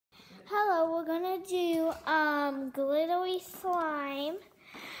glittery slime.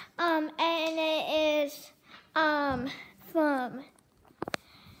 And it is from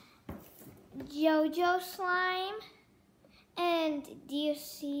JoJo slime. And do you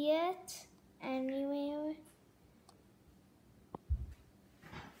see it anywhere?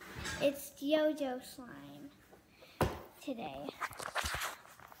 It's JoJo slime today.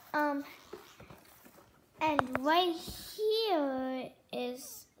 And right here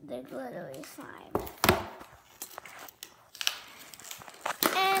is the glittery slime.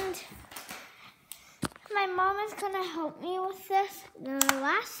 And my mom is gonna help me with this. The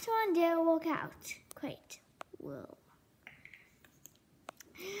last one didn't work out quite well.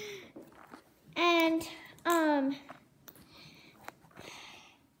 And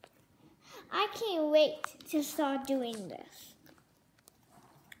I can't wait to start doing this.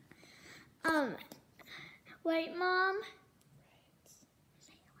 Right, Mom?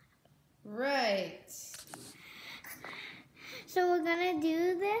 Right. So we're gonna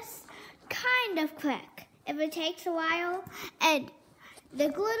do this kind of quick. If it takes a while, and the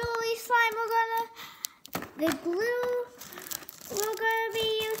glittery slime the glue we're gonna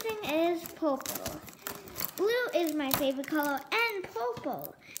be using is purple. Blue is my favorite color, and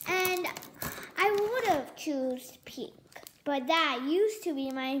purple. And I would have chosen pink, but that used to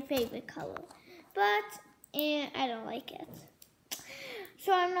be my favorite color. But I don't like it.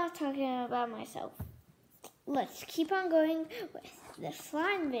 So I'm not talking about myself. Let's keep on going with the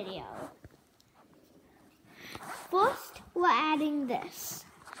slime video. First, we're adding this.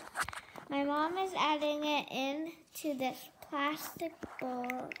 My mom is adding it into this plastic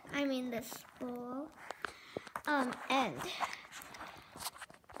bowl. This bowl. And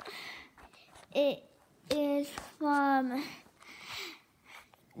it is from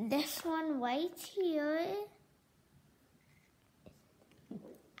this one right here.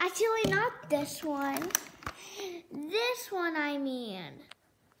 Actually, not this one. This one,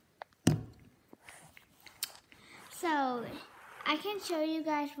 So, I can show you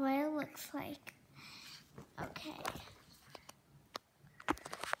guys what it looks like. Okay.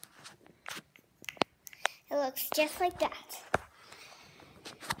 It looks just like that.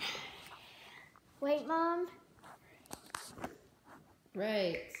 Wait, Mom.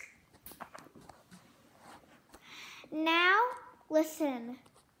 Right. Now, listen.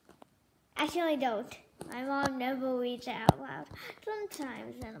 Actually, don't. My mom never reads it out loud.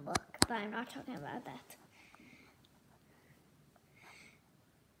 Sometimes in a book, but I'm not talking about that.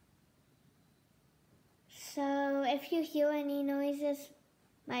 So, if you hear any noises,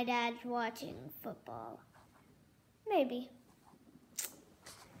 my dad's watching football. Maybe.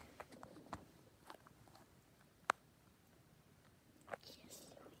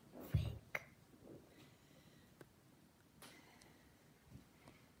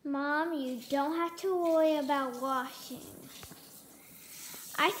 Mom, you don't have to worry about washing.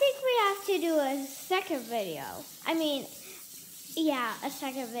 I think we have to do a second video. A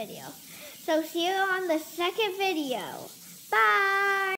second video. So see you on the second video. Bye!